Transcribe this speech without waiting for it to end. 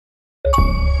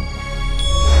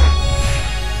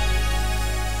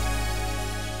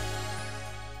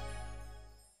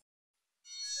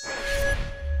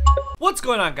What's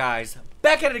going on, guys?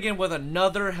 Back at it again with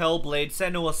another Hellblade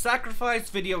Senua sacrifice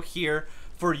video here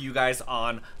for you guys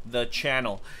on the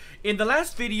channel. In the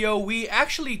last video, we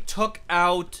actually took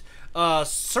out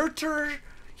Surtur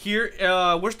here.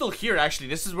 We're still here, actually.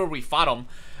 This is where we fought him.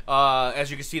 As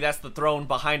you can see, that's the throne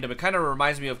behind him. It kind of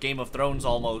reminds me of Game of Thrones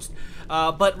almost.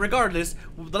 But regardless,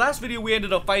 the last video we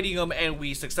ended up fighting him and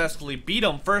we successfully beat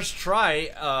him first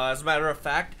try, as a matter of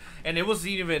fact. And it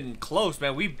wasn't even close,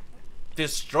 man. We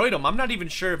destroyed him. I'm not even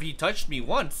sure if he touched me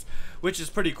once, which is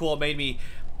pretty cool. It made me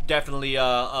definitely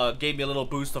gave me a little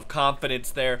boost of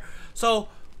confidence there. So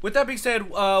with that being said,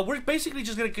 we're basically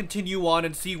just gonna continue on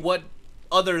and see what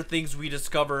other things we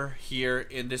discover here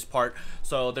in this part.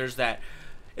 So there's that.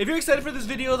 If you're excited for this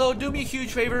video though, do me a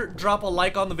huge favor, drop a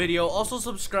like on the video. Also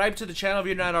subscribe to the channel if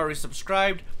you're not already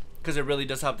subscribed, because it really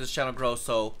does help this channel grow.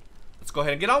 So let's go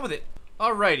ahead and get on with it.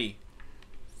 Alrighty,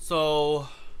 so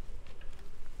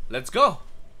let's go.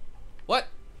 What?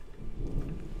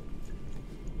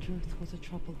 Truth was a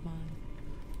troubled man.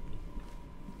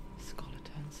 Scholar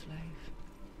turned slave.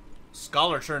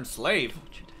 Scholar turned slave?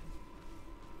 Tortured him.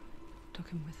 Took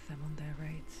him with them on their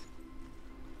raids.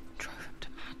 Drove him to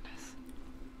madness.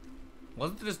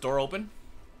 Wasn't this door open?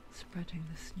 Spreading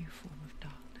this new form of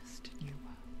darkness to new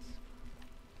worlds.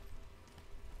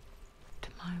 To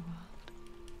my world.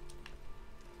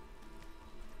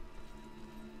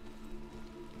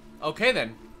 Okay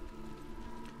then.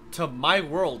 To my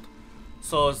world.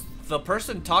 So is the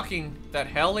person talking that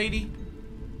hell lady?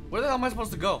 Where the hell am I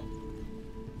supposed to go?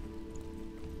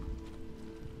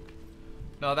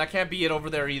 No, that can't be it over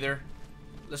there either.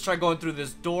 Let's try going through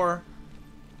this door.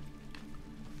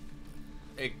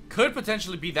 It could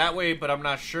potentially be that way, but I'm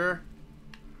not sure.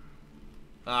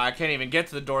 I can't even get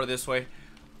to the door this way.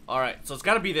 Alright, so it's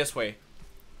gotta be this way.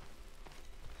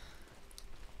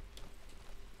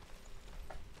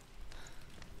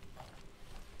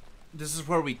 This is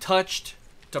where we touched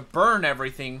to burn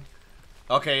everything.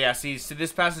 Okay, yeah, see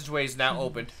this passageway is now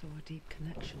open. Saw a deep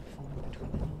connection form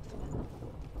between the Northmen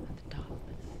and the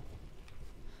darkness.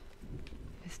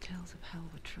 If his tales of hell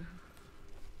were true,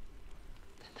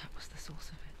 then that was the source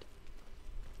of it.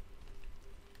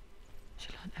 She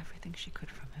learned everything she could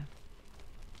from him,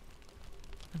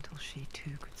 until she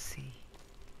too could see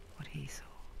what he saw.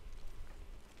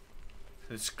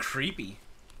 It's creepy.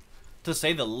 To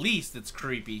say the least, it's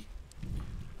creepy.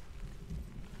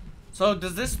 So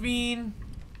does this mean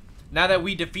now that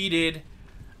we defeated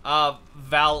the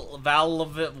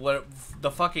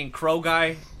fucking crow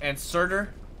guy and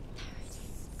Surtur?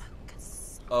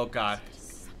 Oh god.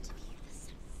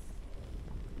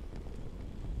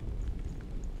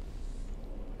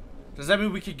 Does that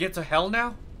mean we could get to hell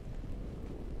now?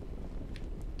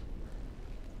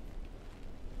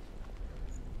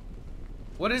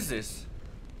 What is this?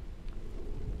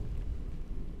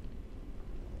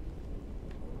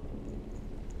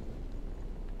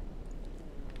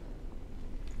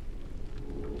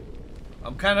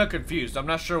 I'm kind of confused. I'm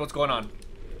not sure what's going on.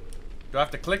 Do I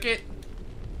have to click it?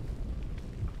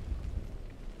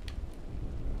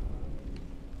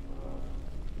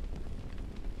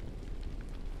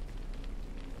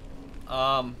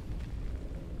 I'm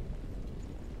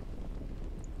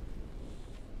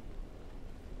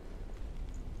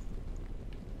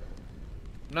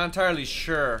not entirely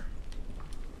sure.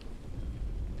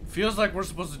 Feels like we're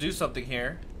supposed to do something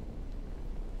here.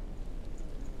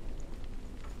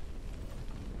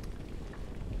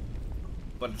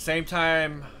 But at the same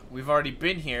time, we've already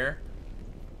been here.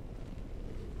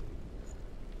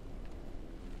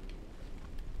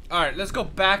 Alright, let's go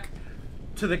back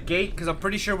to the gate, because I'm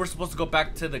pretty sure we're supposed to go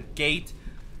back to the gate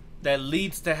that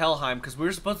leads to Helheim, because we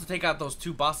were supposed to take out those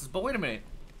two bosses. But wait a minute.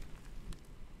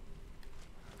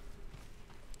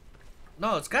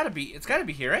 No, it's gotta be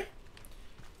here, right?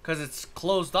 Because it's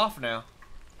closed off now.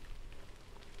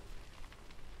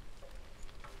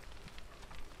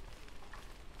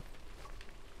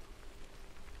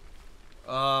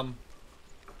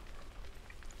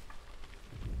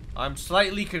 I'm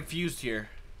slightly confused here.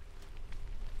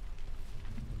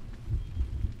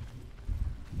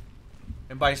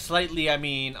 And by slightly, I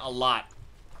mean a lot.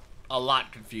 A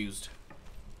lot confused.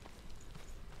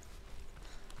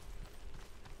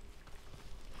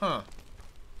 Huh.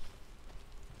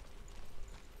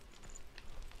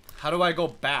 How do I go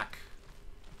back?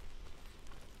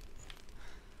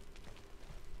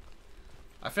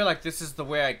 I feel like this is the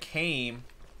way I came.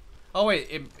 Oh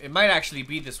wait, it might actually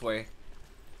be this way.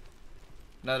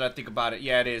 Now that I think about it.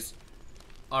 Yeah, it is.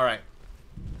 Alright.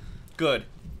 Good.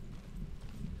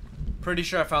 Pretty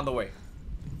sure I found the way.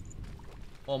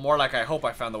 Well, more like, I hope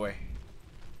I found the way.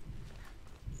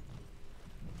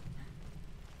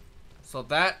 So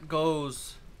that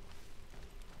goes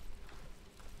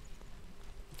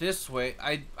this way.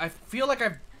 I feel like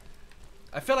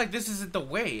I feel like this isn't the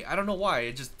way. I don't know why.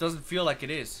 It just doesn't feel like it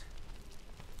is.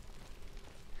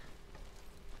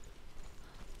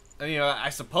 I mean, I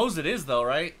suppose it is though,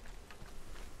 right?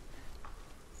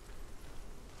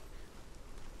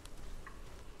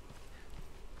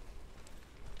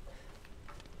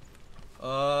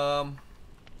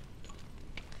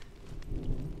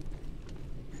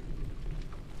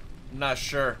 Not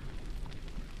sure.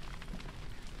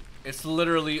 It's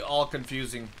literally all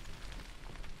confusing.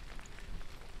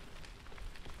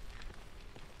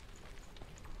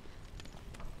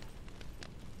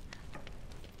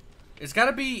 It's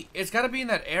gotta be in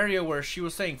that area where she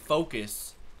was saying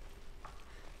focus.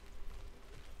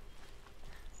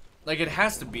 Like, it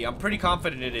has to be. I'm pretty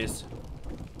confident it is.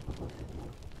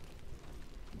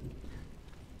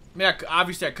 I mean,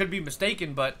 obviously I could be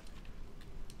mistaken, but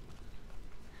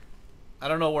I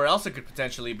don't know where else it could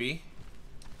potentially be.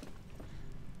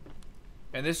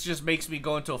 And this just makes me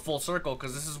go into a full circle,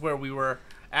 because this is where we were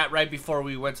at right before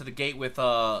we went to the gate with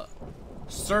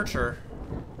Searcher.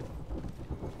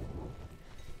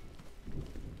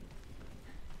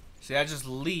 See, that just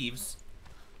leaves.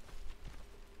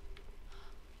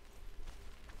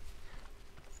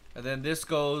 And then this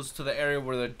goes to the area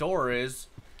where the door is.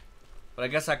 But I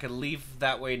guess I could leave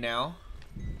that way now.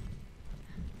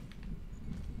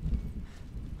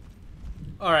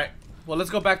 Alright. Well, let's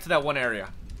go back to that one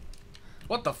area.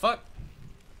 What the fuck?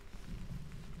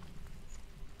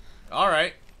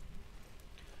 Alright.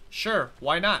 Sure,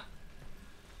 why not?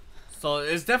 So,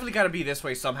 it's definitely gotta be this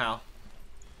way somehow.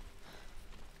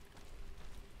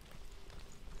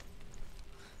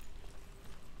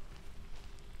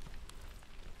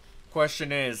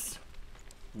 Question is,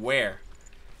 where?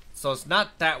 So it's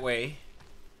not that way.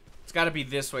 It's gotta be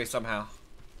this way somehow.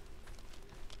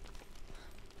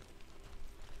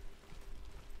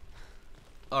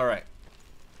 Alright.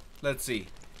 Let's see.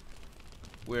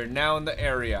 We're now in the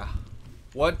area.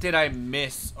 What did I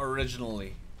miss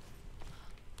originally?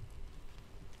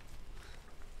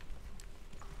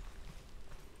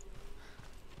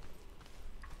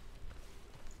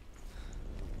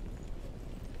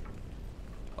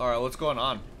 Alright, what's going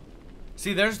on?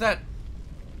 See, there's that.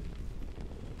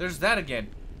 There's that again.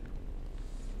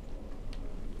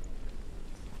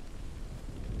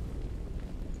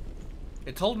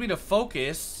 It told me to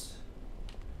focus.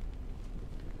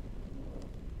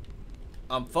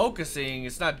 I'm focusing.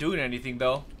 It's not doing anything,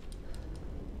 though.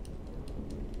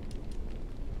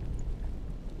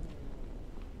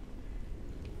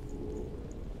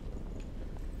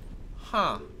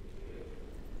 Huh.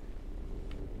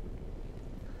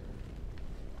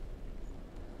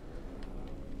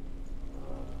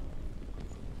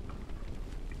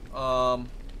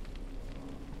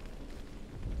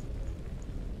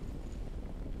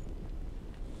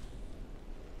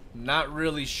 Not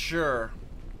really sure.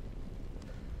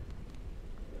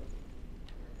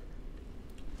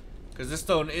 Because this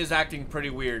stone is acting pretty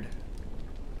weird.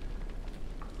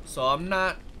 So I'm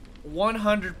not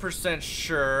 100%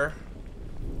 sure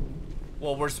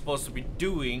what we're supposed to be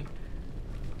doing.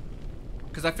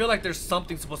 Because I feel like there's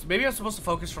something supposed to... Maybe I'm supposed to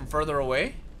focus from further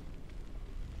away?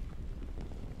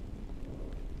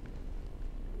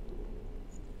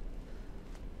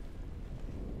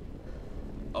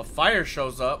 A fire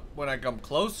shows up when I come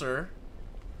closer.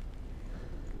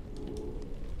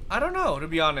 I don't know, to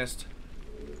be honest.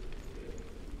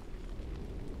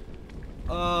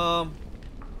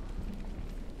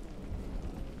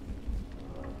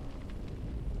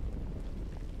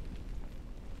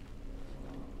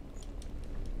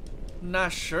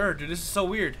 Not sure, dude. This is so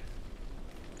weird.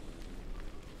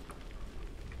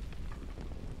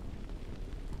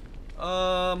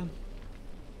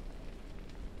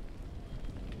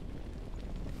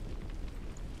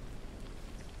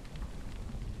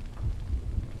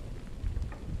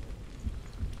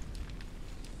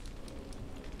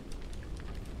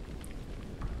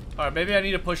 Alright, maybe I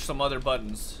need to push some other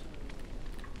buttons.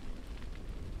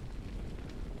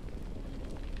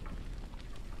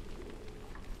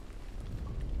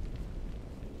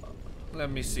 Let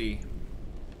me see.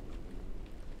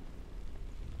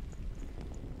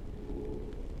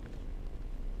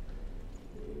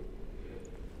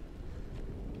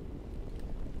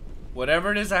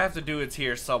 Whatever it is I have to do, it's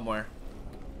here somewhere.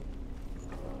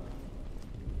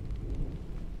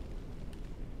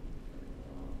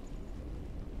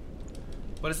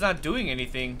 But it's not doing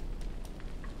anything.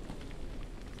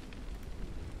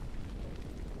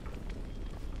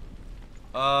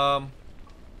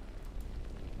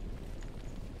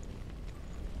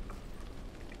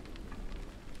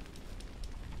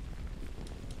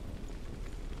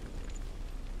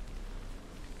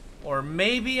 Or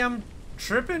maybe I'm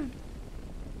tripping?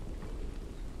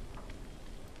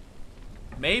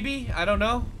 Maybe? I don't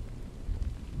know.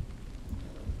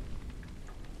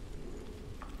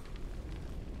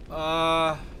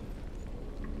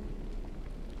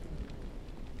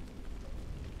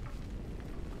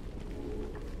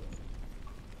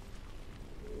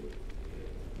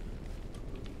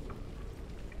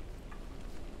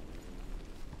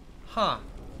 Huh.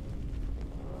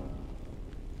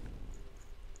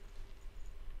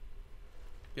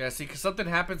 Yeah, see, because something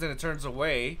happens and it turns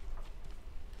away.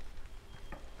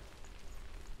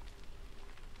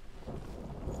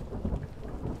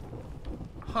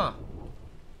 Huh.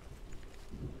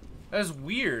 That is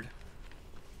weird.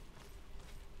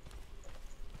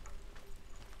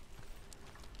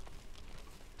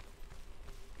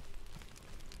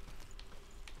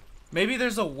 Maybe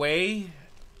there's a way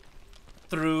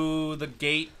through the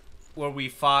gate where we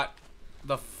fought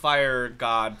the fire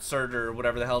god, Surtur,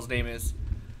 whatever the hell his name is.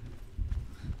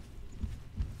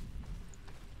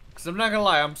 Because I'm not gonna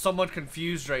lie, I'm somewhat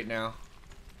confused right now.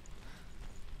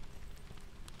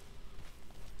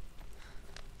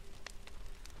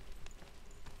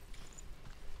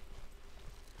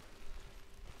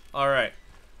 Alright.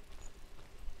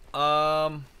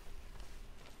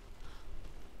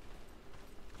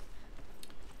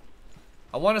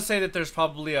 I want to say that there's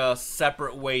probably a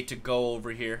separate way to go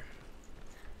over here.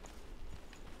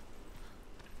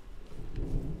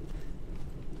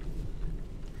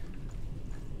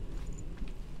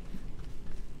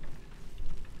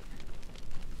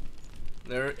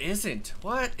 There isn't.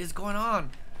 What is going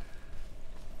on?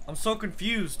 I'm so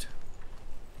confused.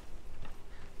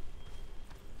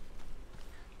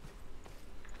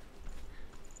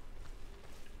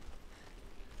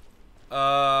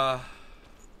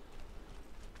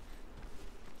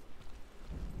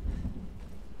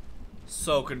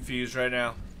 So confused right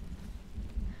now.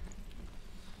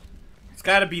 It's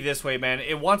gotta be this way, man.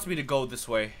 It wants me to go this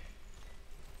way.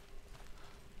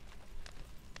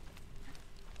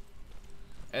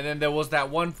 And then there was that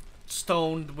one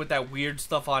stone with that weird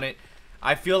stuff on it.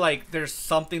 I feel like there's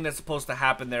something that's supposed to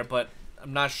happen there, but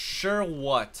I'm not sure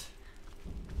what.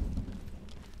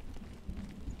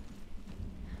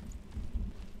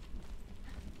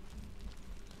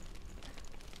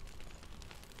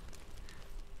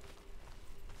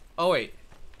 Oh, wait.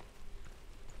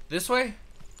 This way? I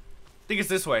think it's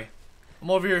this way. I'm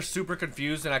over here super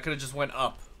confused and I could have just went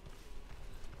up.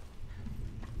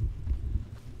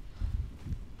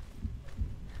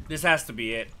 This has to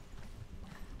be it.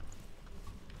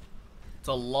 It's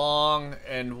a long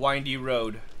and windy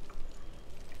road.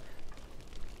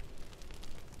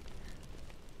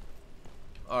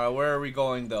 Alright, where are we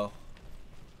going though?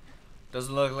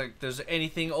 Doesn't look like there's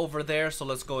anything over there, so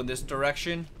let's go in this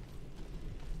direction.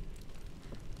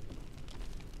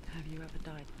 Have you ever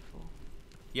died before?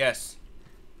 Yes.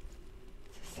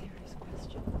 It's a serious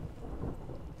question.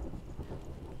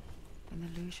 When the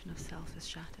illusion of self is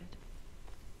shattered,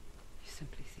 you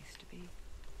simply cease to be.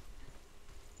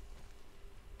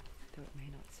 Though it may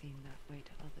not seem that way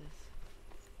to others,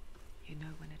 you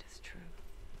know when it is true.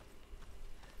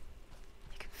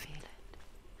 You can feel it.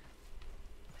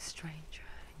 A stranger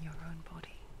in your own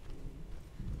body.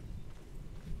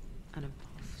 An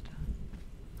imposter.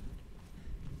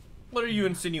 What are you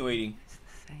insinuating? It's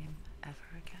the same ever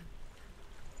again.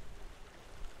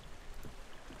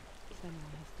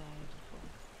 Senua has died before.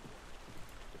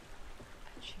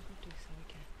 And she will do so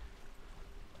again.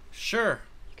 Sure.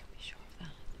 You can be sure of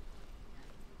that.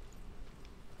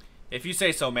 If you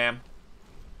say so, ma'am.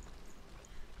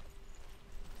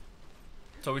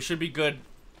 So we should be good.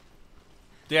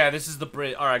 Yeah, this is the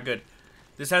bridge. Alright, good.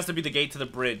 This has to be the gate to the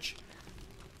bridge.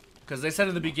 Because they said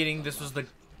in the beginning this was the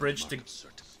bridge to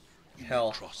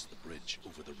hell. Cross the bridge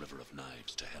over the River of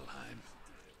Knives to Helheim.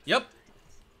 Yep.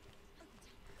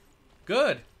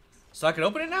 Good. So I can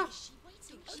open it now?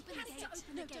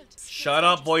 Shut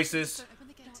up, voices.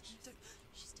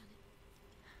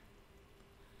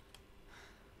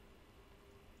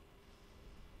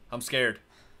 I'm scared.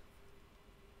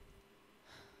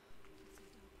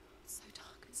 So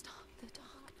dark and dark, the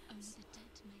dark. Only the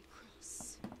dead may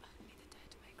cross. Only the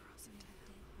dead may cross into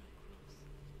hell.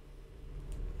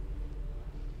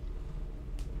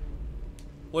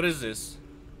 What is this?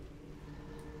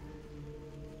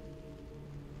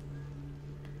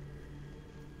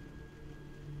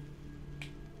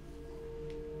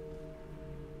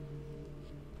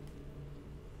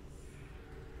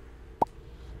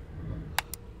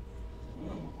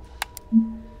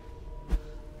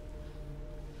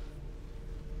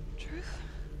 Truth?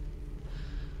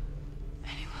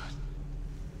 Anyone?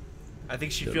 I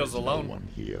think she There feels is alone. No one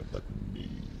here but me.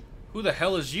 Who the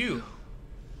hell is you?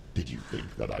 Did you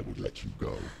think that I would let you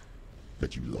go?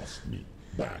 That you lost me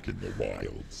back in the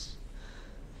wilds?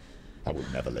 I will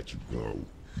never let you go.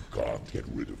 You can't get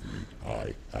rid of me.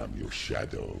 I am your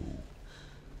shadow.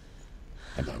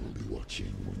 And I will be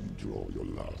watching when you draw your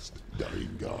last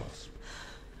dying gasp.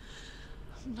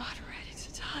 I'm not ready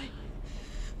to die.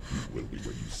 You will be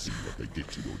when you see what they did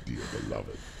to your dear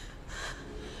beloved.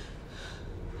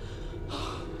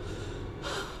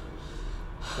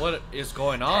 What is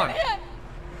going on?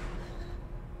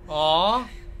 Aww.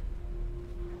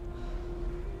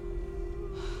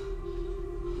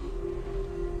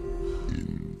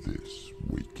 In this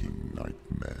waking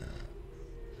nightmare,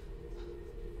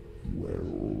 where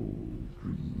all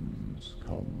dreams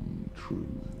come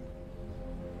true,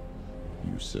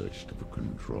 you searched for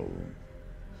control,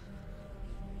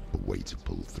 a way to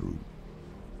pull through.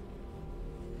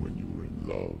 When you were in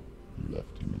love, you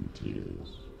left him in tears,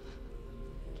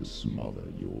 to smother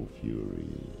your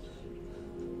furies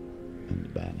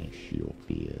and banish your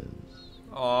fears.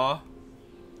 Aww.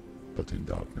 But in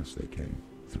darkness they came.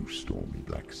 Through stormy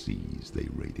black seas they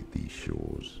raided these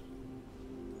shores.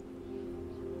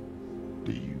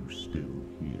 Do you still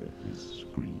hear his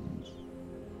screams?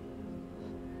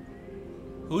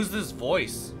 Who's this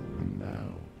voice? And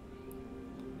now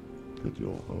that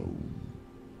you're home,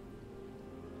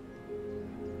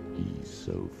 he's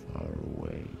so far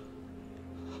away.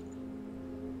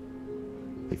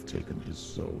 They've taken his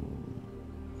soul.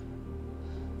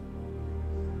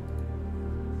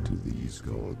 To these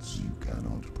gods you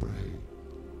cannot pray.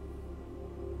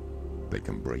 They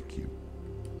can break you,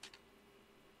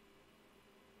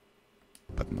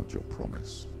 but not your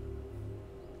promise.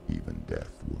 Even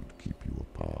death won't keep you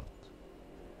apart.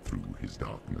 Through his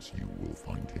darkness you will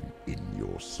find him. In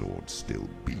your sword still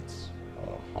beats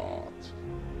a heart.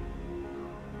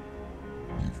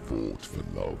 You fought for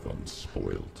love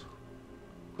unspoilt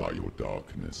by your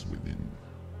darkness within.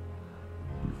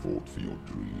 You fought for your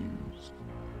dreams.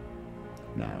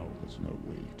 Now there's no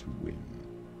way to win.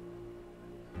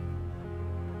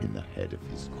 In the head of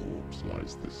his corpse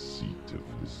lies the seat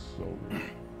of his soul.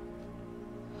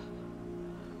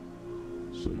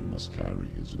 So you must carry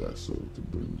his vessel to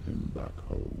bring him back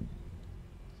home.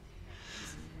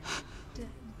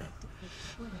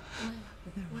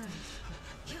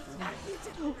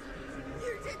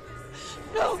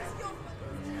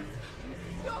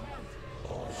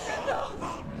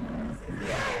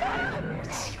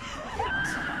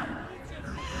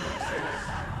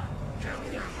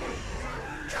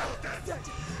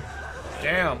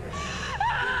 Damn.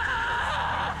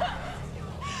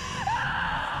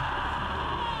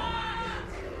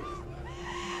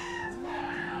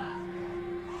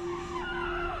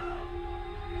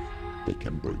 They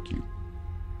can break you,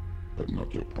 but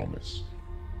not your promise.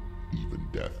 Even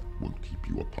death won't keep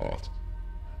you apart.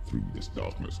 Through this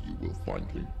darkness you will find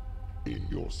him. In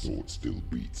your sword still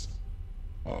beats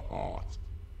a heart.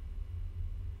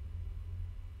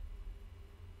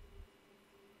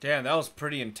 Damn, that was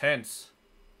pretty intense.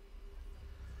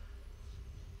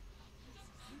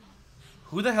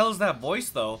 Who the hell is that voice,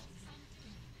 though?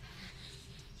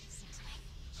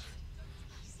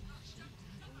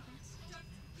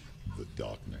 The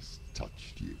darkness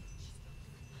touched you.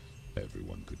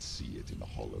 Everyone could see it in the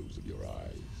hollows of your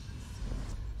eyes.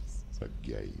 A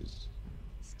gaze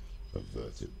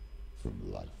averted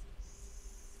from life.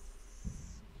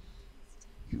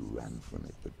 You ran from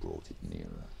it but brought it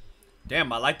nearer.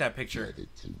 Damn, I like that picture. Led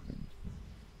it to him.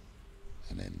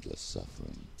 An endless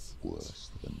suffering, worse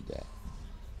than death.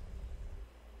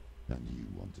 And you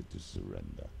wanted to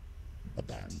surrender,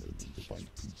 abandon to find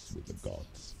peace with the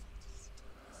gods.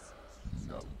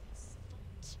 No.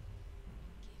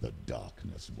 The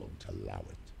darkness won't allow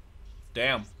it.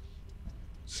 Damn.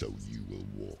 So you will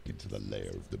walk into the lair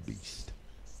of the beast.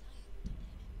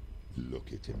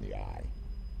 Look it in the eye,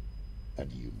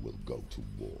 and you will go to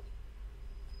war.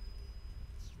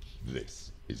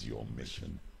 This is your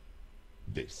mission.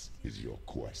 This is your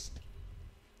quest.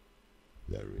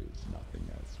 There is nothing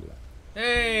else left.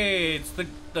 Hey, it's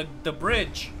the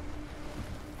bridge.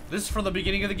 This is from the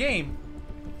beginning of the game.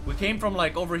 We came from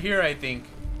like over here, I think.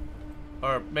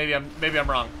 Or maybe I'm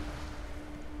wrong.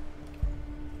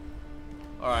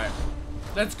 All right.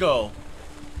 Let's go.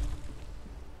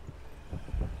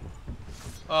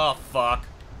 Oh fuck.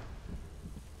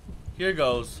 Here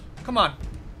goes. Come on.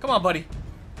 Come on, buddy.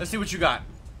 Let's see what you got.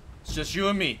 It's just you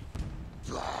and me.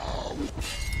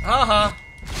 Haha.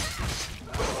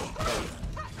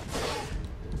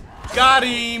 Got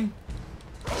him.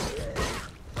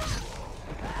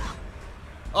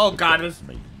 Oh god,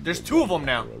 there's two of them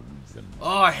now.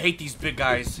 Oh, I hate these big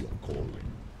guys. Your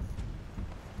calling.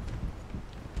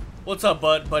 What's up,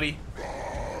 buddy?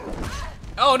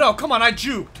 Oh no, come on, I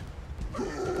juked.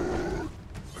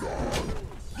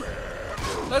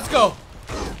 Let's go.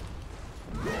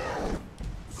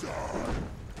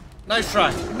 Nice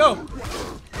try. No.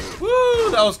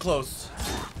 Woo, that was close.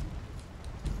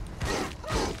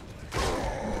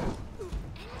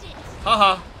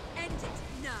 Haha. End it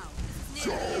now.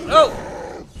 No.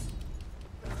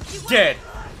 Dead.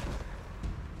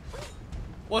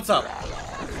 What's up?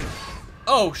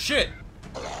 Oh shit.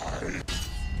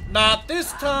 Not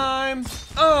this time.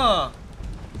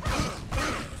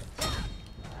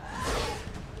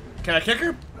 Can I kick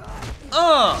her?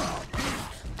 Why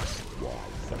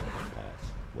suddenly pass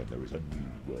when there is a new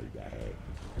road ahead?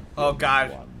 Oh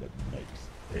god. One that makes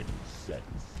any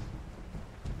sense.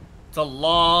 It's a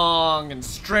long and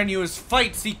strenuous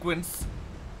fight sequence.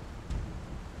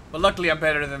 But luckily I'm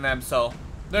better than them, so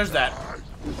there's that.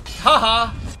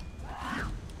 Haha.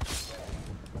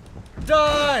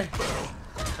 Die!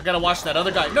 I gotta watch that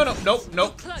other guy. No, no, nope,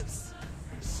 nope. Close.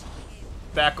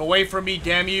 Back away from me,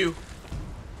 damn you.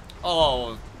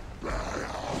 Oh.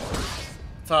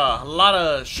 It's a lot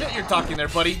of shit you're talking there,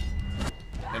 buddy.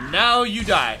 And now you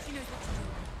die.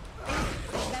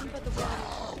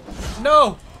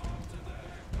 No!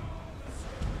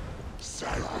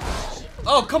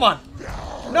 Oh, come on.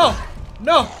 No!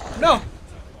 No! No!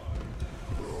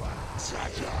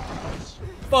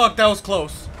 Fuck, that was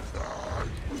close.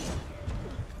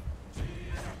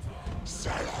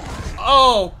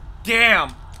 Oh,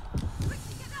 damn.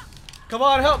 Come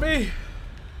on, help me.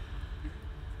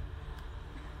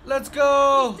 Let's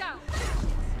go.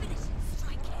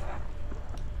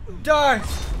 Die.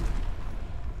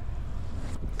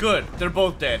 Good, they're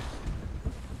both dead.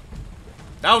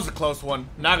 That was a close one,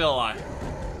 not gonna lie.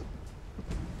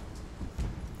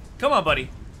 Come on, buddy.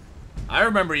 I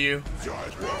remember you.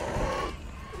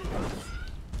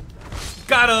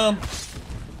 Got him.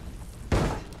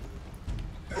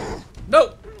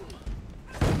 No.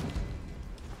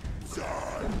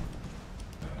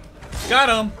 Got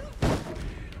him.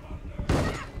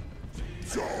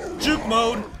 Juke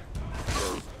mode.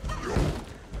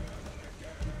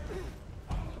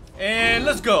 And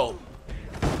let's go.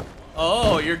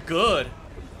 Oh, you're good.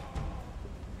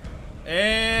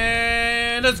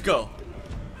 And let's go.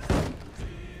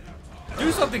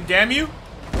 Do something, damn you.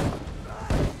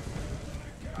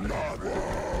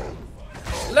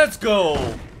 Let's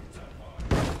go.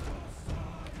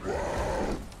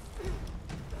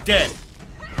 Dead.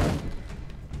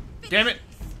 Damn it.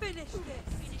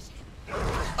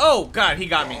 Oh, God, he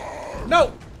got me.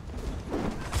 No.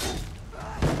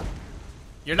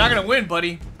 You're not gonna win,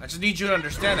 buddy. I just need you to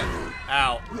understand it.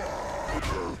 Ow.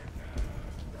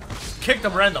 Kicked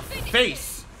him right in the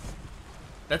face.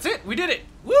 That's it. We did it.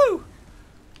 Woo.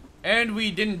 And we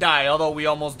didn't die, although we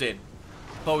almost did.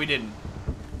 But we didn't.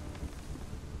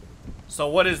 So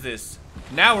what is this?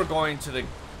 Now we're going to the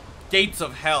gates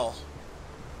of hell.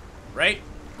 Right?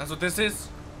 That's what this is?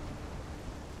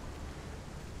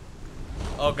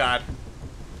 Oh god.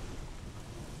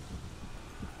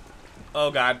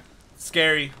 Oh god.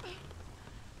 Scary.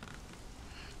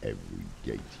 Every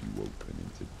gate you open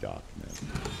into darkness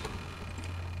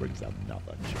brings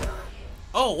another challenge.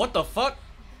 Oh, what the fuck?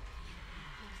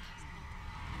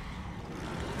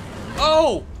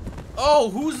 Oh! Oh,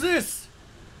 who's this?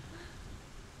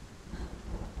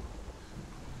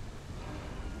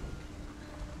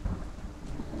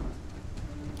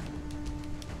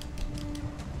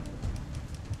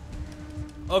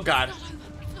 Oh god.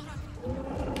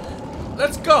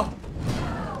 Let's go.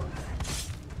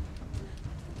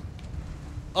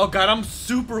 Oh god, I'm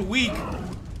super weak.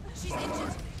 She's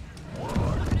injured.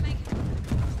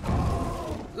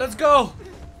 Let's go.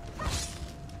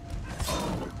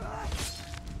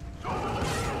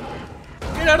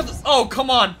 Get out of the— oh, come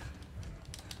on.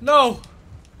 No.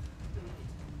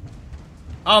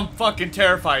 I'm fucking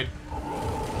terrified.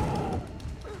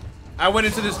 I went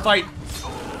into this fight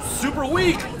super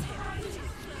weak.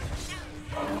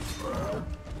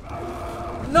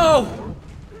 No.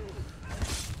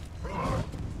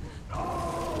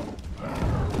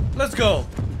 Let's go.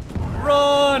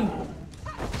 Run.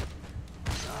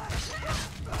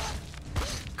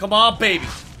 Come on, baby.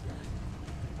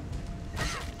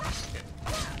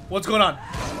 What's going on?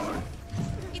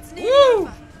 It's Woo!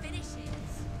 over. Finish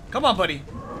it. Come on, buddy.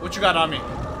 What you got on me?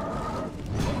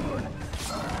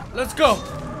 Let's go.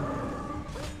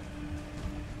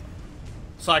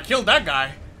 So I killed that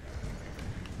guy.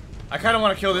 I kind of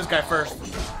want to kill this guy first.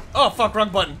 Oh, fuck, wrong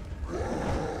button.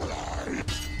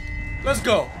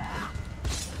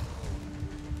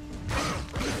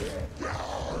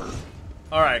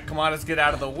 Alright, come on, let's get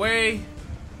out of the way.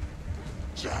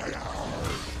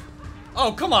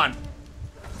 Oh, come on.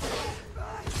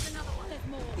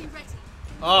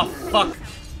 Oh, fuck.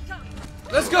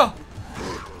 Let's go.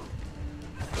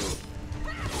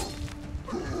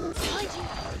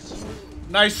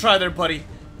 Nice try there, buddy.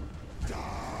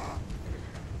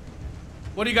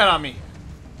 What do you got on me?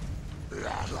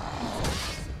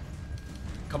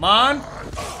 Come on.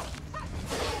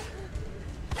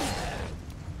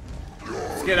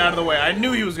 Let's get out of the way. I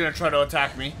knew he was gonna try to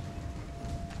attack me.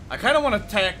 I kind of want to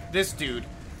attack this dude.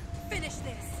 Finish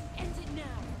this. End it now.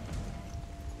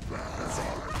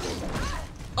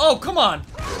 Oh, come on.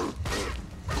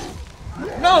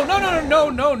 No, no, no, no,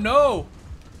 no, no.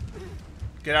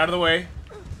 Get out of the way.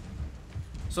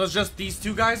 So it's just these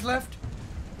two guys left?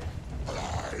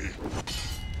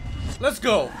 Let's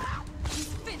go.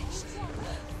 Finished.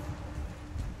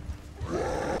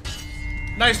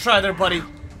 Nice try there, buddy.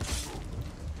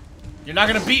 You're not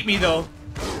gonna beat me, though.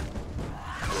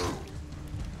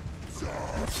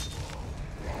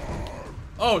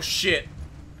 Oh, shit.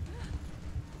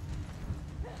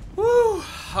 Woo.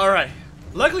 Alright.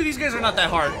 Luckily, these guys are not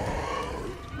that hard.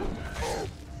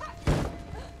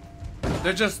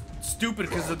 They're just stupid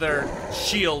because of their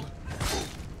shield.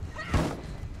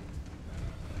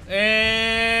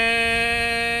 And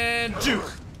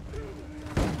juke.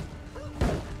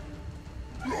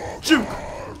 Juke.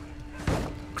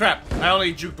 Crap, I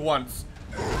only juked once.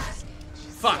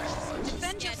 Fuck.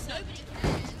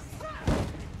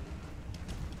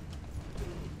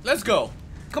 Let's go.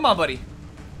 Come on, buddy.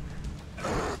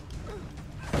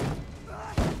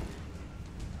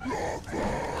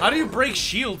 How do you break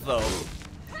shields, though?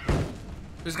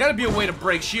 There's gotta be a way to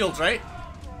break shields, right?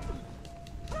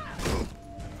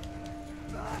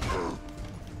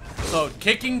 So,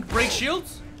 kicking breaks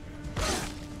shields?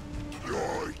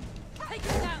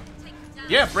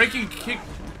 Yeah, breaking kick.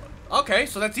 Okay,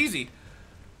 so that's easy.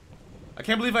 I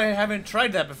can't believe I haven't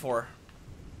tried that before.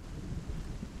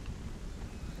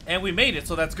 And we made it,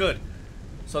 so that's good.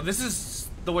 So this is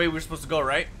the way we're supposed to go,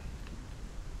 right?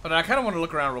 But I kind of want to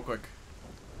look around real quick.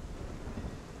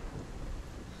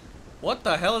 What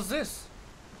the hell is this?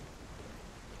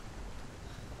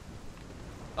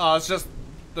 Oh, it's just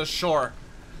the shore.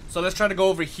 So let's try to go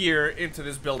over here into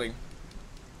this building.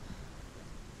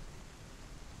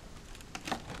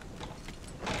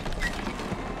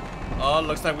 Oh,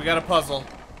 looks like we got a puzzle.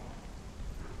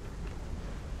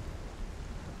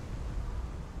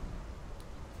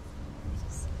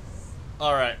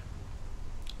 Alright.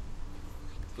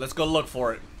 Let's go look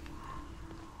for it.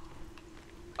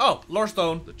 Oh, lore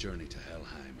stone. The journey to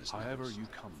Helheim is However next. you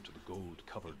come to the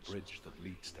gold-covered bridge that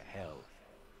leads to Hell,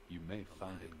 you may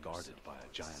find it guarded by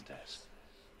a giantess.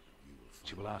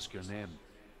 She will ask your name.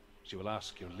 She will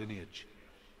ask your lineage.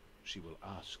 She will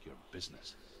ask your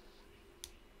business.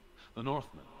 The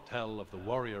Northmen tell of the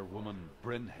warrior woman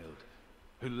Brynhild,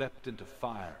 who leapt into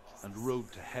fire and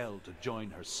rode to Hell to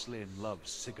join her slain love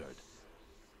Sigurd,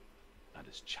 and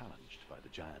is challenged by the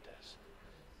giantess.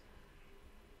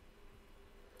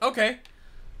 Okay.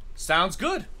 Sounds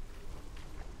good.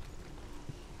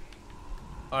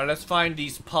 Alright, let's find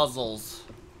these puzzles.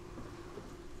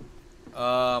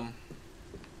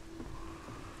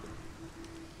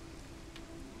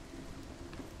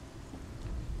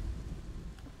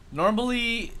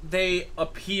 Normally, they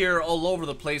appear all over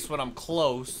the place when I'm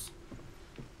close.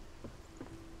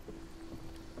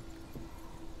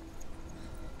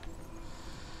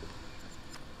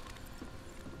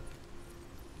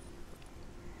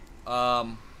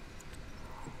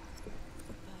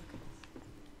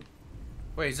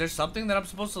 Wait, is there something that I'm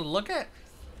supposed to look at?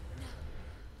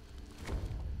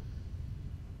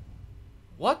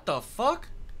 What the fuck?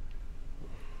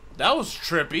 That was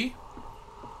trippy.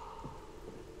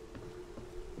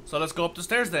 So let's go up the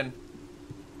stairs then.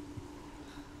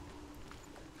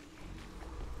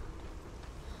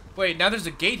 Wait, now there's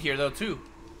a gate here though too.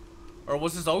 Or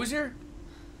was this always here?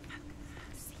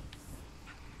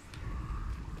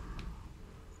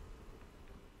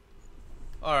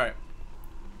 Alright.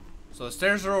 So the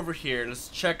stairs are over here. Let's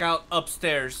check out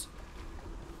upstairs.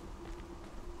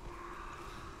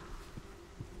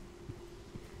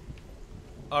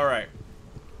 Alright.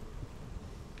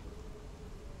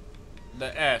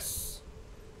 The S.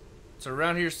 It's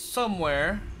around here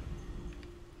somewhere.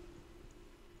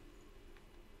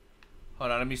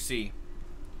 Hold on, let me see.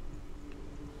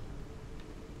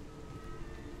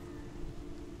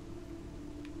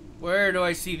 Where do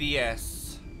I see the S?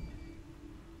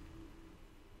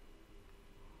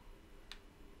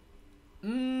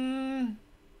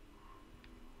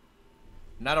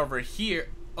 Not over here.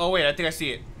 Oh wait, I think I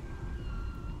see it.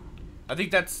 I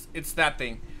think it's that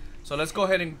thing. So let's go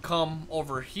ahead and come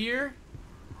over here.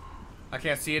 I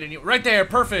can't see it anymore. Right there,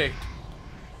 perfect.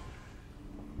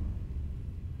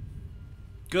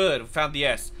 Good, found the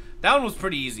S. That one was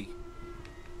pretty easy.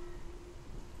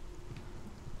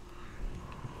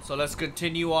 So let's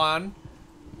continue on.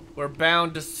 We're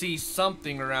bound to see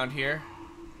something around here.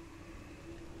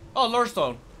 Oh, lore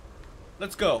stone.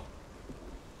 Let's go.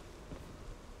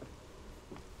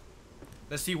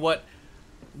 Let's see what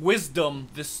wisdom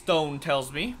this stone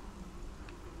tells me.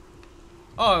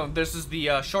 Oh, this is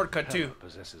the shortcut too. Hela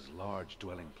possesses large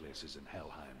dwelling places in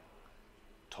Helheim.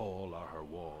 Tall are her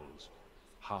walls,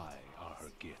 high are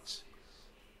her gates.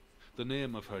 The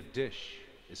name of her dish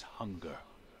is hunger.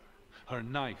 Her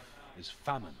knife is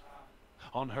famine.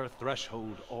 On her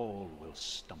threshold all will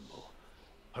stumble.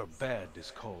 Her bed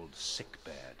is called sick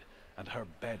bed, and her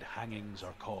bed hangings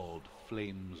are called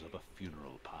flames of a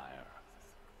funeral pyre.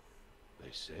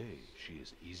 They say she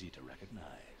is easy to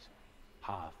recognize,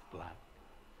 half black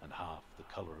and half the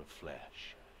color of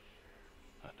flesh,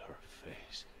 and her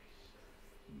face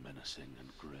menacing and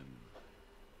grim.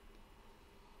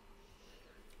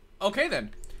 Okay then,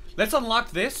 let's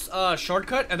unlock this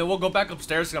shortcut, and then we'll go back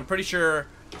upstairs, because I'm pretty sure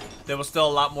there was still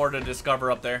a lot more to discover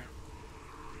up there.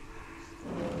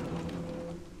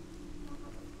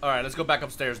 Alright, let's go back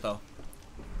upstairs though.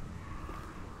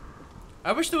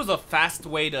 I wish there was a fast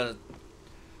way to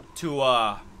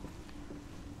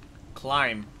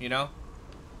climb, you know?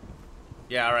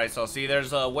 Yeah, alright, so see,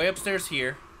 there's a way upstairs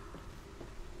here.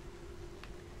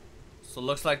 So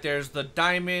looks like there's the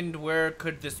diamond. Where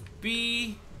could this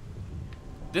be?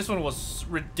 This one was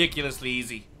ridiculously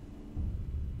easy.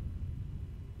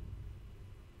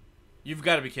 You've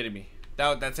got to be kidding me.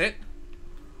 That's it?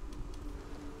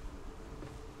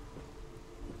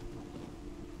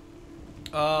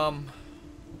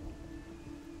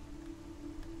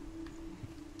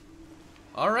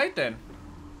 Alright then.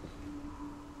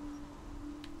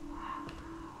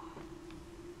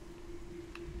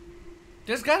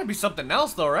 There's gotta be something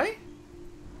else though, right?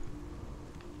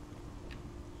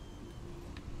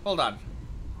 Hold on.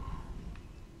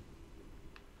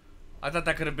 I thought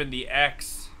that could have been the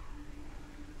X.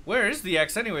 Where is the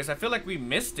X anyways? I feel like we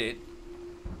missed it.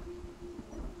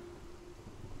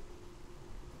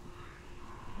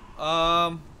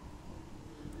 I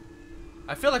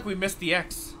feel like we missed the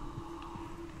X.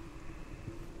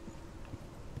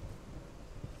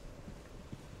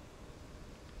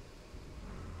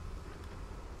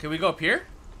 Can we go up here?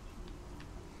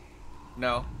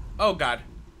 No. Oh god.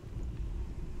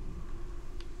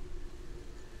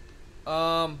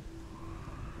 Well,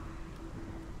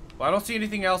 I don't see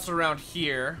anything else around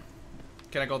here.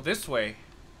 Can I go this way?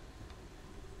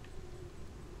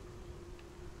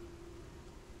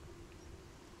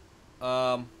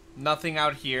 Nothing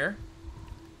out here.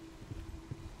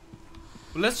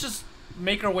 Let's just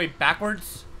make our way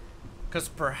backwards, because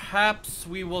perhaps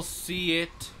we will see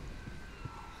it.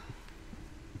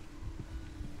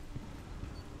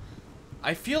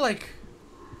 I feel like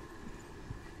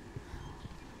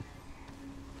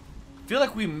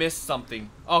we missed something.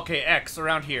 Okay, X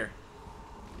around here.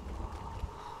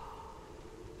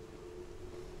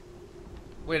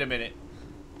 Wait a minute.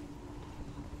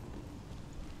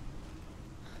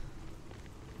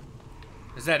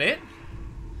 Is that it?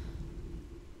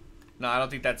 No, I don't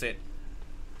think that's it.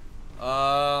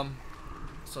 So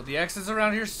the X is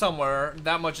around here somewhere.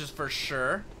 That much is for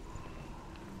sure.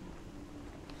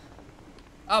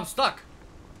 Oh, I'm stuck.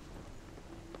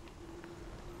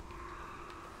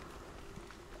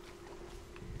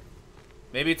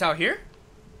 Maybe it's out here?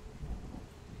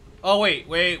 Oh, wait.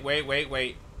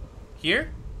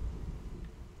 Here?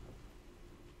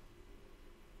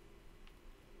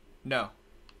 No.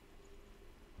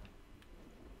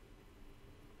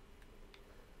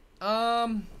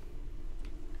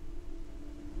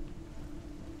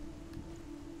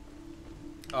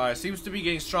 It seems to be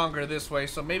getting stronger this way,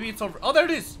 so maybe it's over. Oh, there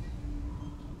it is!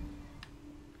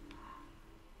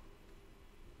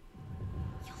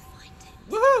 You'll find it.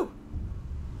 Woohoo!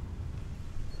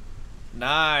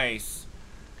 Nice.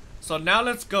 So now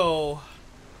let's go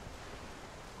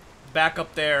back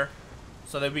up there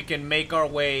so that we can make our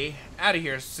way out of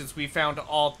here, since we found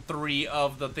all three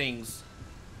of the things.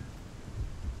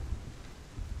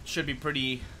 Should be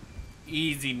pretty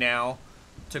easy now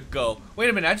to go. Wait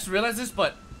a minute, I just realized this,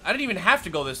 but I didn't even have to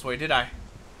go this way, did I?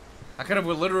 I could have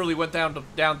literally went down to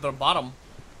the bottom.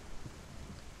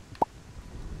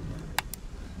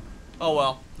 Oh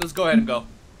well, let's go ahead and go.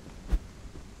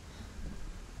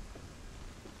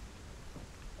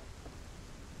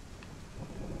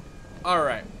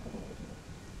 Alright.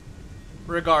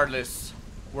 Regardless.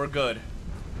 We're good.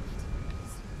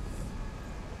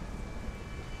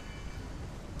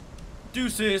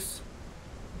 Deuces.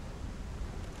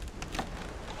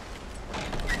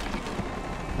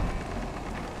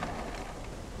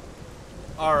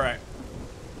 Alright.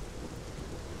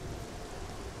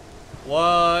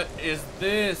 What is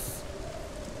this?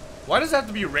 Why does it have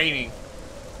to be raining?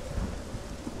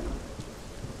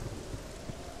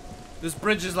 This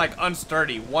bridge is like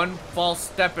unsturdy. One false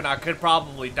step and I could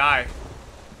probably die.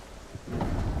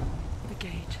 The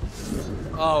gate.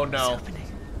 Oh no. It's opening.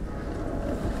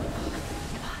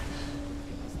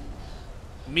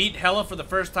 Meet HELA for the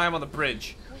first time on the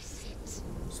bridge.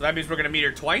 So that means we're gonna meet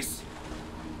her twice?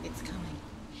 It's coming.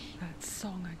 That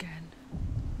song again.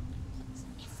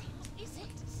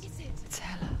 It's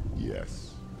HELA.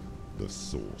 Yes, the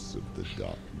source of the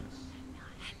darkness.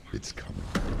 It's coming.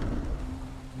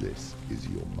 This is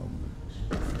your moment.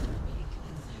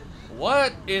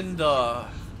 What in the...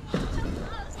 I'm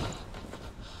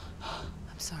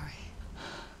sorry.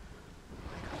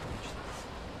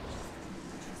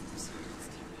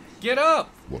 Get up!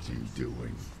 What are you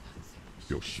doing?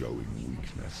 You're showing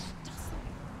weakness.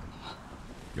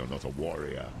 You're not a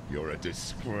warrior. You're a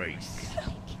disgrace.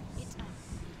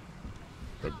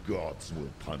 The gods will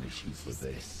punish you for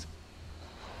this.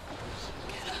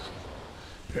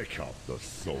 Pick up the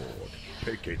sword.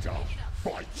 Pick it up.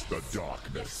 Fight the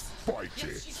darkness. Fight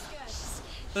it.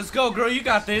 Let's go, girl. You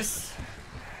got this.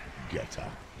 Get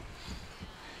up.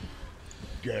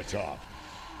 Get up.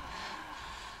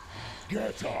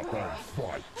 Get up and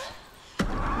fight.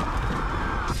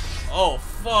 Oh,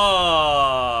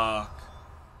 fuck.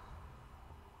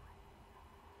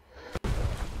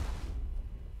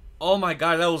 Oh my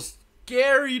god, that was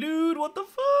scary, dude. What the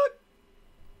fuck?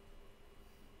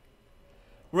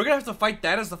 We're gonna have to fight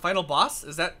that as the final boss?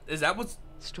 Is that what's...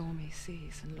 Stormy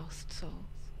seas and lost souls.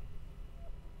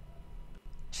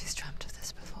 She's dreamt of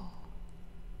this before.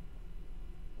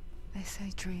 They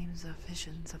say dreams are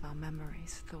visions of our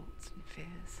memories, thoughts and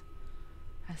fears,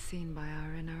 as seen by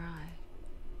our inner eye.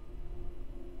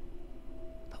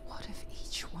 But what if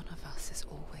each one of us is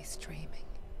always dreaming,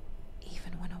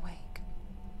 even when awake,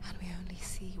 and we only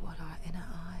see what our inner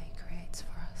eye creates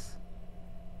for us?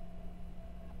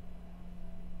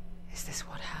 Is this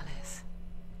what hell is?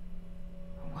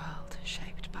 A world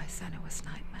shaped by Senua's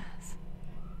nightmares.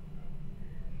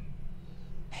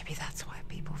 Maybe that's why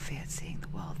people feared seeing the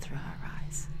world through her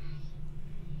eyes.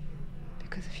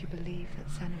 Because if you believe that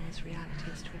Senua's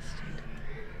reality is twisted,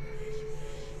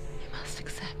 you must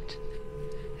accept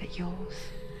that yours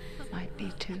might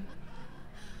be too.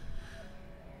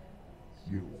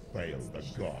 You failed the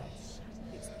gods.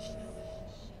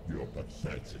 You're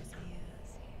pathetic.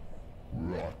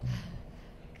 Rotten.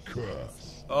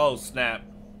 Cursed. Oh, snap.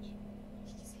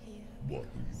 What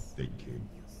were you thinking?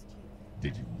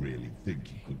 Did you really think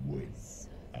you could win?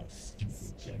 How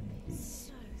stupid can you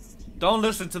be? Don't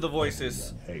listen to the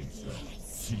voices. Everyone hates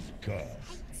her. She's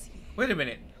cursed. Wait a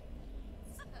minute.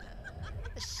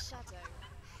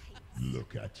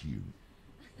 Look at you.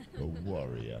 A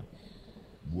warrior.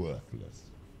 Worthless.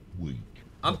 Weak.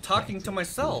 I'm talking to pathetic.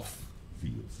 myself.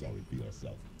 Feel sorry for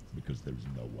yourself, because there's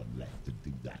no one left to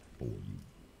do that for you.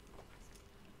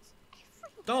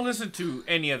 Don't listen to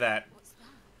any of that.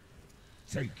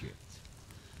 Take it.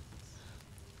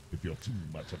 If you're too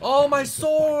much of a Oh, my coward to fight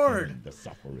sword! beyond the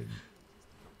suffering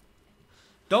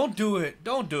Don't do it.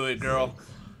 Don't do it, girl.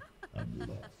 and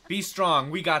lost, Be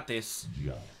strong. We got this.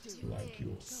 just like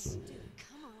your sword.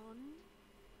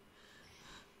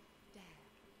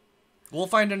 We'll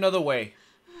find another way.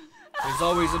 There's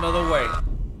always another way.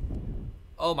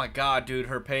 Oh my god, dude,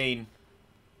 her pain.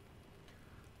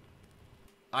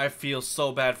 I feel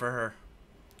so bad for her.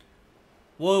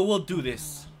 We'll do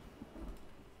this.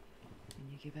 When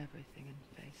you give everything and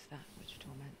face that which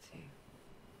torments you,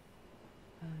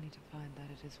 only to find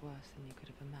that it is worse than you could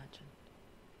have imagined.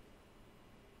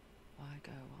 Why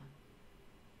go on?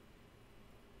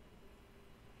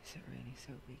 Is it really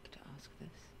so weak to ask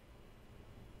this?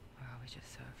 Or are we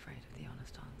just so afraid of the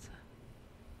honest answer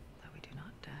that we do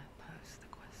not dare pose the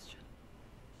question?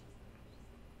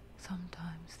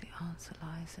 Sometimes the answer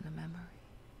lies in a memory,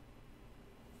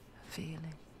 a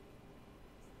feeling,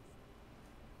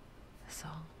 a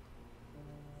song.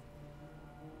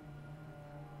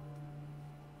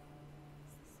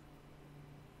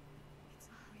 It's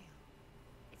not real.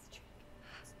 It's true.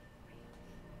 It's not real.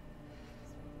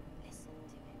 Listen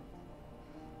to it.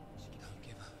 Don't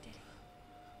give up. Did it?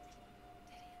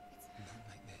 It's Not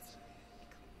like this.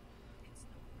 It's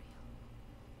not real.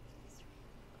 It's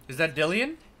real. Is that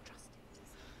Dillian? Trust it.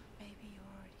 Maybe you're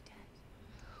already dead.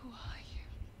 Who are you?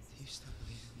 You still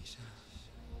believe in yourself.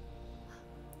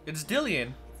 It's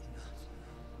Dillian.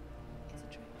 It's a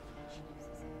trick.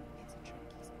 It's a trick.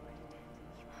 He's already dead.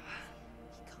 He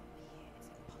can't be here. It's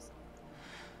impossible.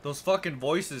 Those fucking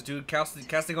voices, dude,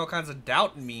 casting all kinds of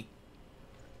doubt in me.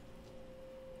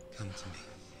 Come to me.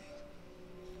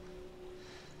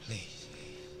 Please.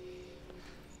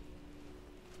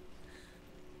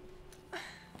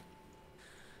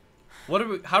 What are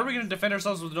we? How are we gonna defend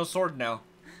ourselves with no sword now?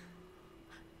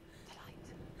 The light.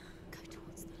 Go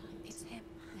towards the light. It's him.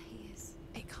 There he is.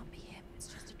 It can't be him. It's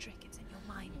just a trick. It's in your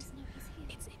mind. No, he's here.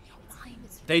 It's in your mind.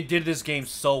 They did this game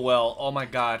so well. Oh my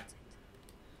god.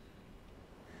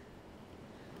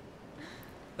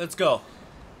 Let's go.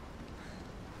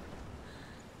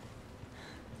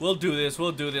 We'll do this.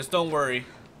 We'll do this. Don't worry.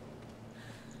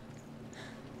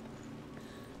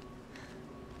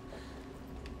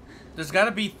 There's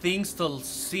gotta be things to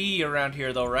see around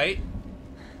here though, right?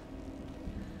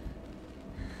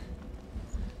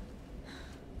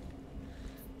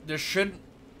 There shouldn't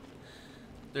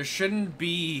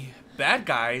be bad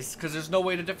guys, because there's no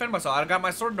way to defend myself. I don't got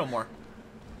my sword no more.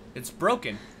 It's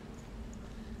broken.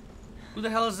 Who the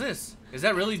hell is this? Is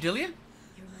that really Dillian?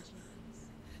 You're imagining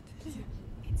things.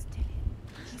 It's Dillian.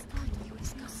 He's going. You were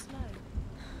so slow.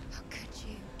 How could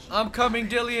you? I'm coming,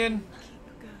 Dillian.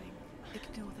 Keep going.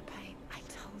 Ignore the pain. I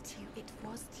told you it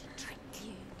was to trick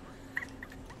you.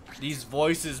 These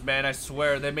voices, man, I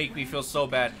swear, they make me feel so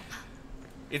bad.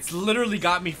 It's literally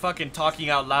got me fucking talking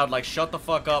out loud, like, shut the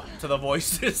fuck up to the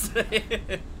voices.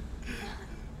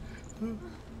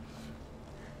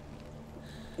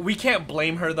 We can't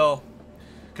blame her, though.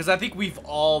 Because I think we've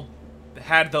all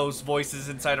had those voices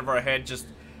inside of our head just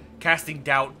casting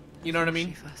doubt. You know what I mean?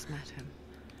 When she first met him,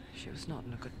 she was not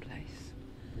in a good place.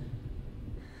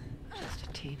 Just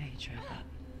a teenager, but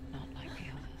not like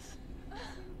the others.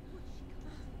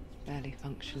 Barely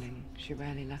functioning, she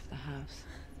rarely left the house.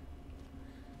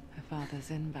 Her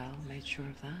father's in-bell made sure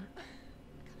of that.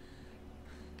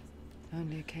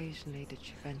 Only occasionally did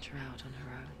she venture out on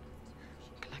her own,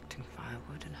 collecting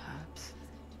firewood and herbs.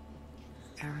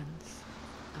 Errands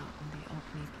out on the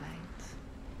Orkney Plains.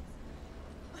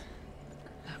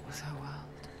 That was her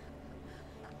world.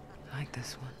 Like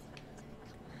this one.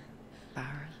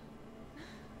 Barren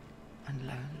and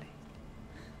lonely.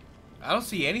 I don't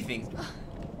see anything.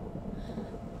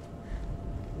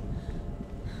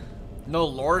 No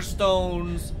lore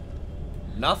stones.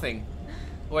 Nothing.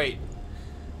 Wait.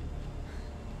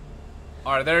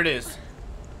 Alright, there it is.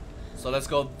 So let's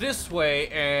go this way,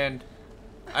 and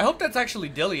I hope that's actually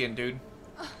Dillian, dude.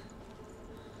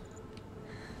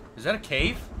 Is that a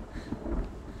cave?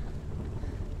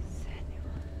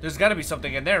 There's gotta be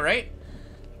something in there, right?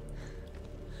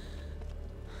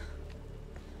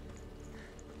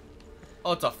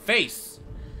 Oh, it's a face.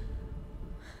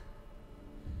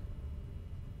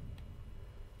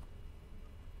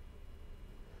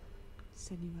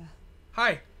 Senua,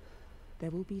 Hi. there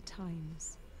will be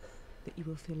times that you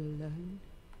will feel alone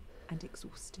and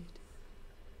exhausted.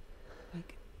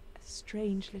 Like a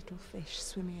strange little fish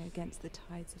swimming against the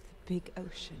tides of the big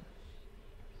ocean.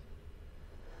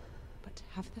 But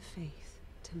have the faith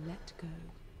to let go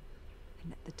and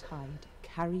let the tide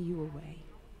carry you away.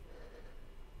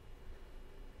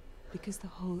 Because the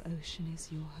whole ocean is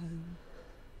your home,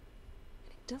 and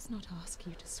it does not ask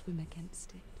you to swim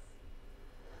against it.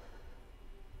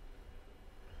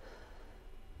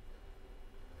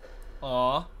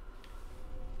 Aw.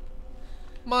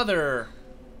 Mother.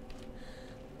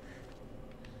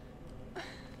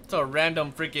 It's a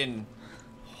random freaking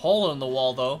hole in the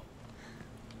wall, though.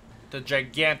 The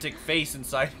gigantic face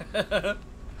inside.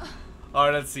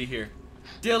 Alright, let's see here.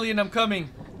 Dillian, I'm coming.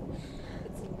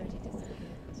 It's already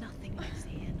disappeared. Nothing lives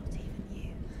here, not even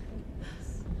you.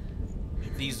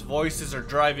 These voices are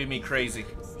driving me crazy.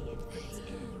 See it. It's in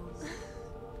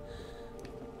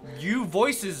yours. You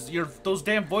voices, those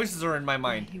damn voices are in my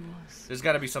mind. There he was, There's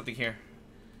gotta be something here.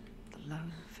 the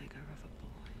lone figure of a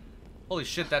boy. Holy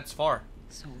shit, that's far.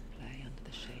 Sword play under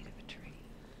the shade of a tree.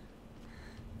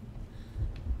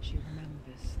 She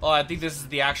remembers. Oh, I think this is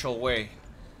the actual way.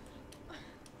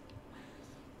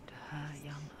 To her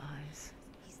young eyes,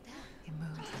 He's there.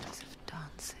 emotions of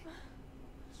dancing.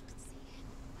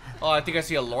 Oh, I think I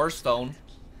see a lore stone.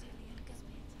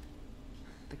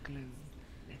 The gloom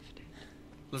lifted.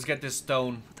 Let's get this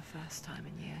stone. For the first time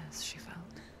in years, she felt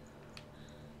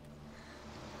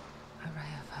a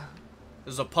ray of hope.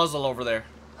 There's a puzzle over there.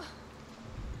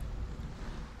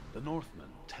 The Northmen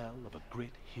tell of a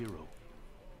great hero.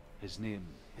 His name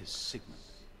is Sigmund.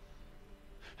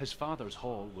 His father's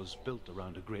hall was built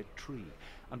around a great tree,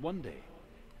 and one day,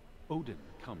 Odin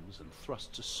comes and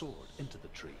thrusts a sword into the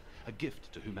tree, a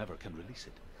gift to whomever can release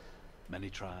it. Many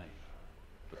try,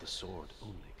 but the sword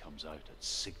only comes out at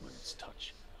Sigmund's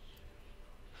touch.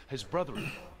 His brother-in-law,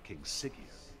 King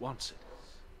Siggeir, wants it,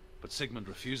 but Sigmund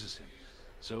refuses him,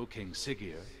 so King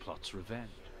Siggeir plots revenge.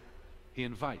 He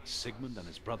invites Sigmund and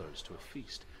his brothers to a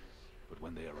feast, but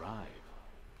when they arrive,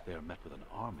 they are met with an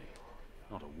army,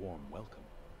 not a warm welcome.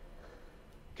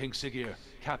 King Siggeir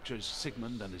captures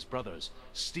Sigmund and his brothers,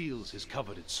 steals his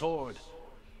coveted sword,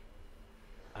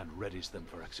 and readies them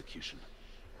for execution.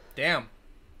 Damn.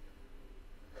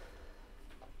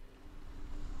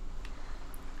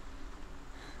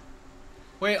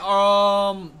 Wait,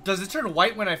 does it turn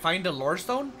white when I find a lore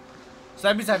stone? So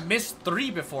that means I've missed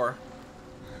 3 before.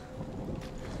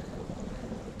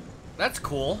 That's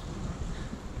cool.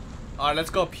 Alright, let's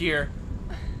go up here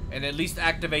and at least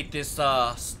activate this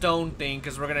stone thing,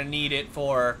 because we're gonna need it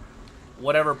for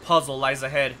whatever puzzle lies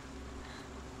ahead.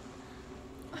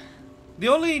 The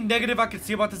only negative I can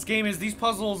see about this game is these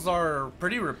puzzles are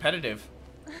pretty repetitive.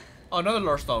 Oh, another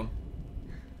lore stone.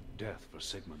 Death for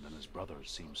Sigmund and his brothers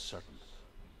seems certain.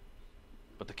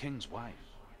 But the king's wife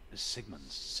is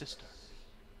Sigmund's sister,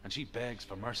 and she begs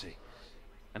for mercy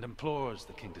and implores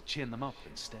the king to chain them up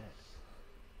instead.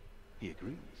 He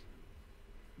agrees.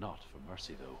 Not for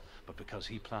mercy, though, but because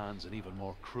he plans an even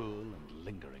more cruel and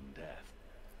lingering death.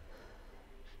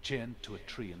 Chained to a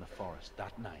tree in the forest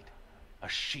that night, a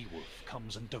she-wolf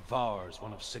comes and devours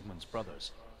one of Sigmund's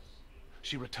brothers.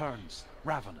 She returns,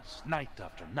 ravenous, night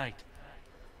after night,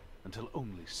 until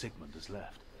only Sigmund is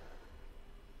left.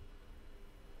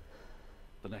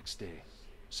 The next day,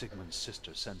 Sigmund's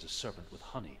sister sends a servant with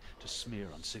honey to smear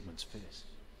on Sigmund's face.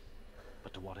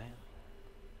 But to what end?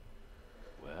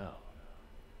 Well,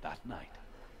 that night,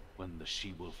 when the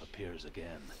she-wolf appears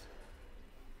again,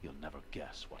 you'll never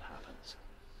guess what happens.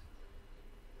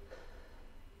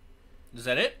 Is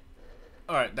that it?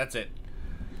 Alright, that's it.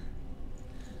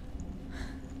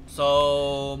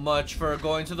 So much for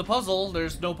going to the puzzle.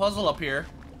 There's no puzzle up here.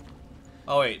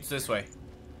 Oh wait, it's this way.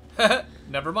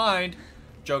 Never mind.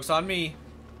 Joke's on me.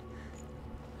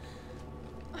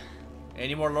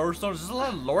 Any more lore stones? There's a lot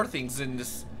of lore things in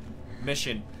this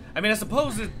mission. I mean, I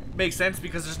suppose it makes sense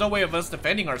because there's no way of us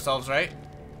defending ourselves, right?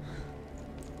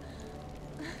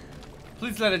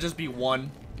 Please let it just be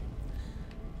 1.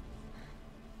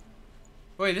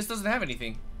 Wait, this doesn't have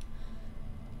anything.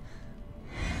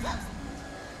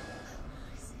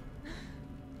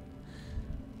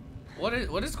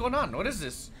 What is going on? What is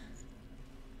this?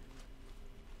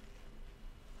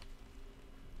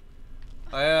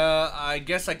 I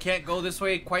guess I can't go this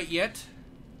way quite yet.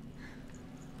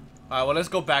 Alright, well, let's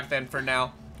go back then for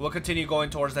now. We'll continue going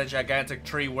towards that gigantic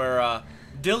tree where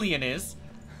Dillion is.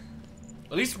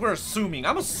 At least we're assuming.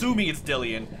 I'm assuming it's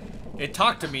Dillion. It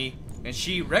talked to me, and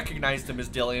she recognized him as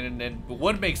Dillion, and it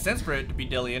would make sense for it to be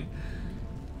Dillion.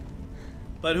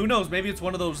 But who knows? Maybe it's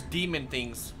one of those demon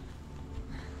things.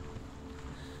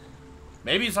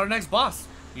 Maybe it's our next boss.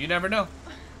 You never know.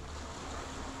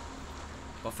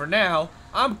 But for now,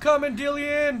 I'm coming,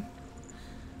 Dillion!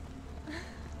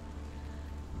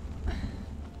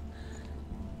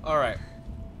 Alright.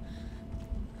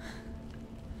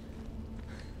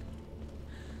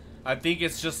 I think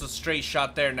it's just a straight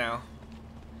shot there now.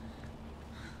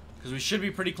 Because we should be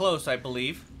pretty close, I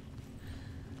believe.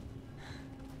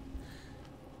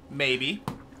 Maybe.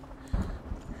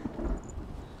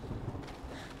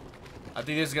 I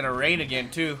think it's gonna rain again,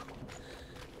 too.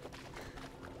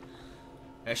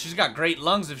 And she's got great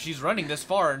lungs if she's running this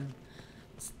far and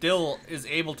still is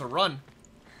able to run.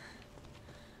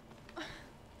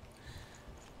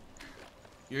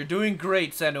 You're doing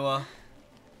great, Senua.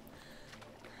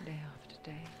 Day after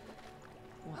day,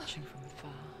 watching from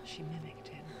afar, she mimicked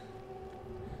him,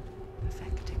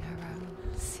 perfecting her own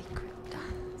secret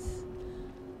dance,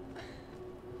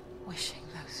 wishing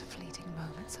those fleeting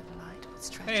moments of light would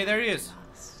stretch Hey, there he is. to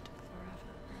last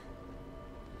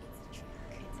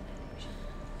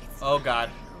forever. Oh, God.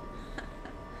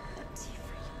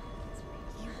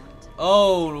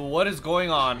 Oh, what is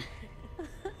going on?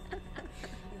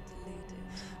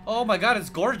 Oh my God, it's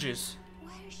gorgeous.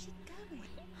 Where is she going?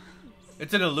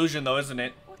 It's an illusion though, isn't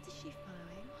it? What does she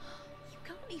find? You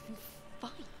can't even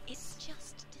fight. It's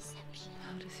just deception.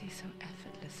 How does he so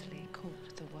effortlessly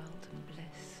court the world and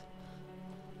bliss?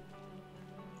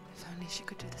 If only she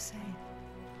could do the same.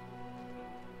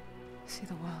 See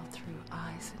the world through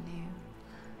eyes anew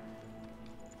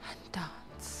and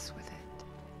dance with it,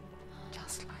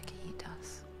 just like he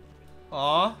does.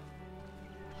 Aw.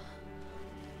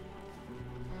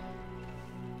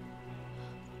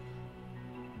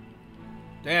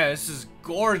 Yeah, this is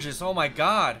gorgeous. Oh my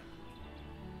God.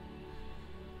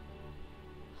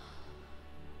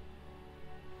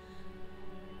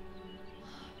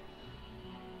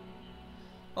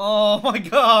 Oh my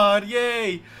god,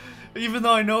 yay! Even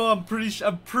though I know I'm pretty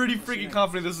freaking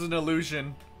confident this is an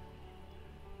illusion.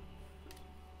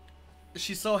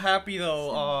 She's so happy though.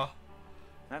 I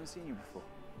haven't seen you before.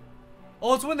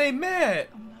 Oh, it's when they met.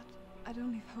 I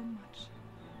don't leave home much.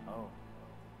 Oh,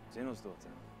 Zeno's daughter.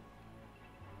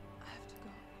 I have to go.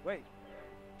 Wait,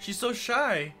 She's so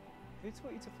shy. who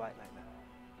taught you to fight like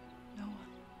that? No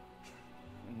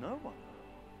one. No one.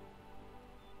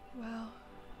 Well,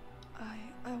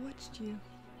 I watched you,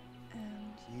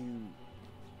 and You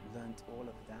learned all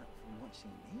of that from watching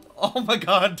me? Oh my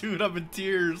god, dude, I'm in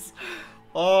tears.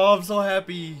 Oh, I'm so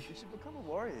happy. You should become a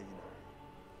warrior,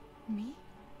 you know. me?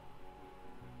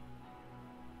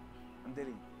 I'm Dilly.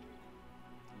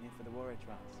 I'm here for the warrior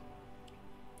trials.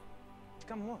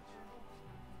 Come and watch.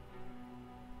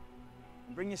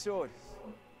 And bring your sword.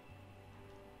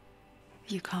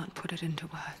 You can't put it into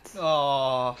words.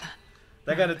 Oh,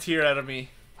 that got a tear out of me.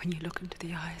 When you look into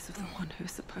the eyes of the one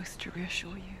who's supposed to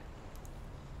reassure you,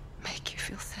 make you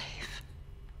feel safe.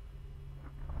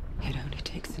 It only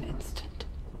takes an instant.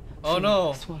 Oh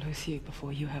no. Swallows you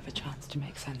before you have a chance to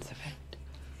make sense of it.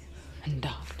 And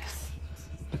darkness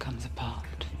becomes a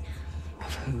part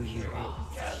of who you are.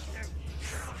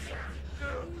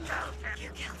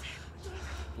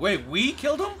 Wait, we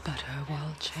killed him? But her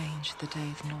world changed the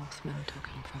day the Northmen took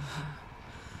him from her.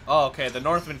 Oh, okay, the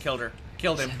Northman killed her.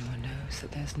 Killed him. Senua knows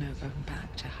that there's no going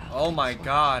back to how Oh my things were.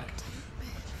 god.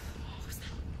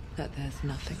 That there's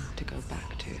nothing to go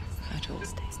back to at all.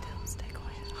 Stay still, stay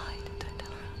quiet, hide, don't tell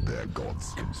her. Their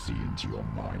gods can see into your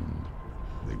mind.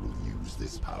 They will use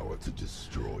this power to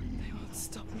destroy you. They won't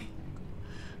stop me.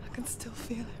 I can still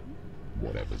feel him.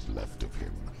 Whatever's left of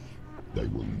him, they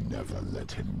will never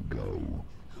let him go.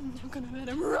 I'm not gonna let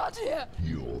him rot here.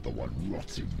 You're the one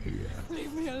rotting here.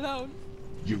 Leave me alone.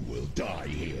 You will die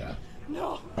here.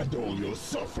 No. And all your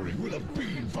suffering will have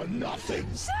been for nothing.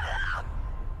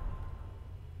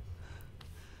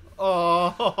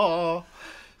 Oh.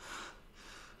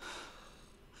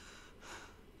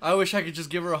 I wish I could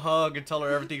just give her a hug and tell her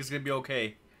everything is gonna be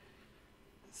okay.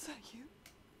 Is that you?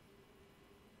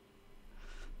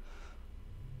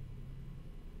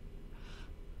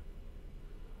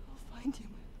 I'll find you,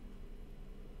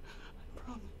 man. I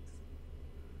promise.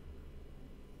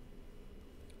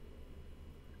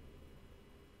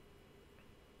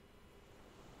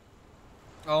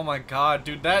 Oh my god,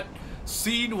 dude, that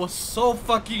scene was so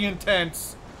fucking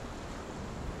intense.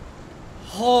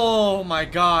 Oh my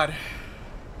god.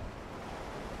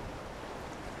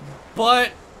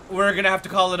 But we're gonna have to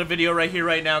call it a video right here,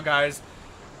 right now, guys.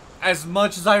 As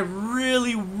much as I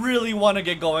really want to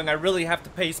get going, I really have to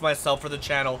pace myself for the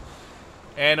channel.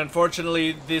 And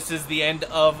unfortunately, this is the end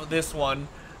of this one.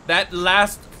 That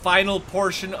last final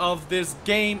portion of this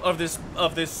game, of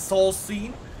this soul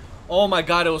scene, oh my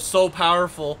god, it was so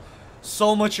powerful.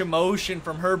 So much emotion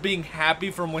from her being happy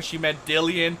from when she met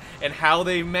Dillian and how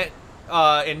they met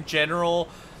in general,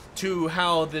 to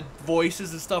how the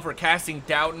voices and stuff are casting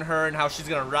doubt in her and how she's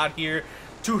gonna rot here,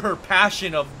 to her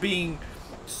passion of being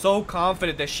so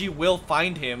confident that she will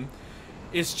find him.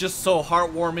 It's just so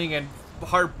heartwarming and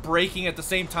heartbreaking at the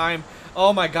same time.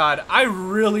 Oh my god, I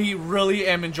really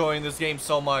am enjoying this game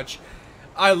so much.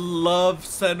 I love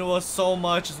Senua so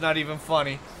much, it's not even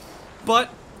funny. But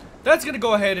that's gonna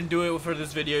go ahead and do it for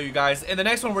this video, you guys. In the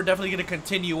next one, we're definitely gonna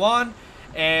continue on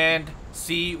and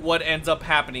see what ends up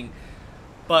happening.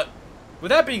 But with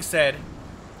that being said,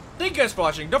 thank you guys for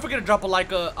watching. Don't forget to drop a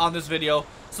like on this video.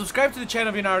 Subscribe to the channel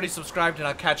if you're not already subscribed, and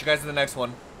I'll catch you guys in the next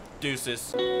one.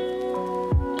 Deuces.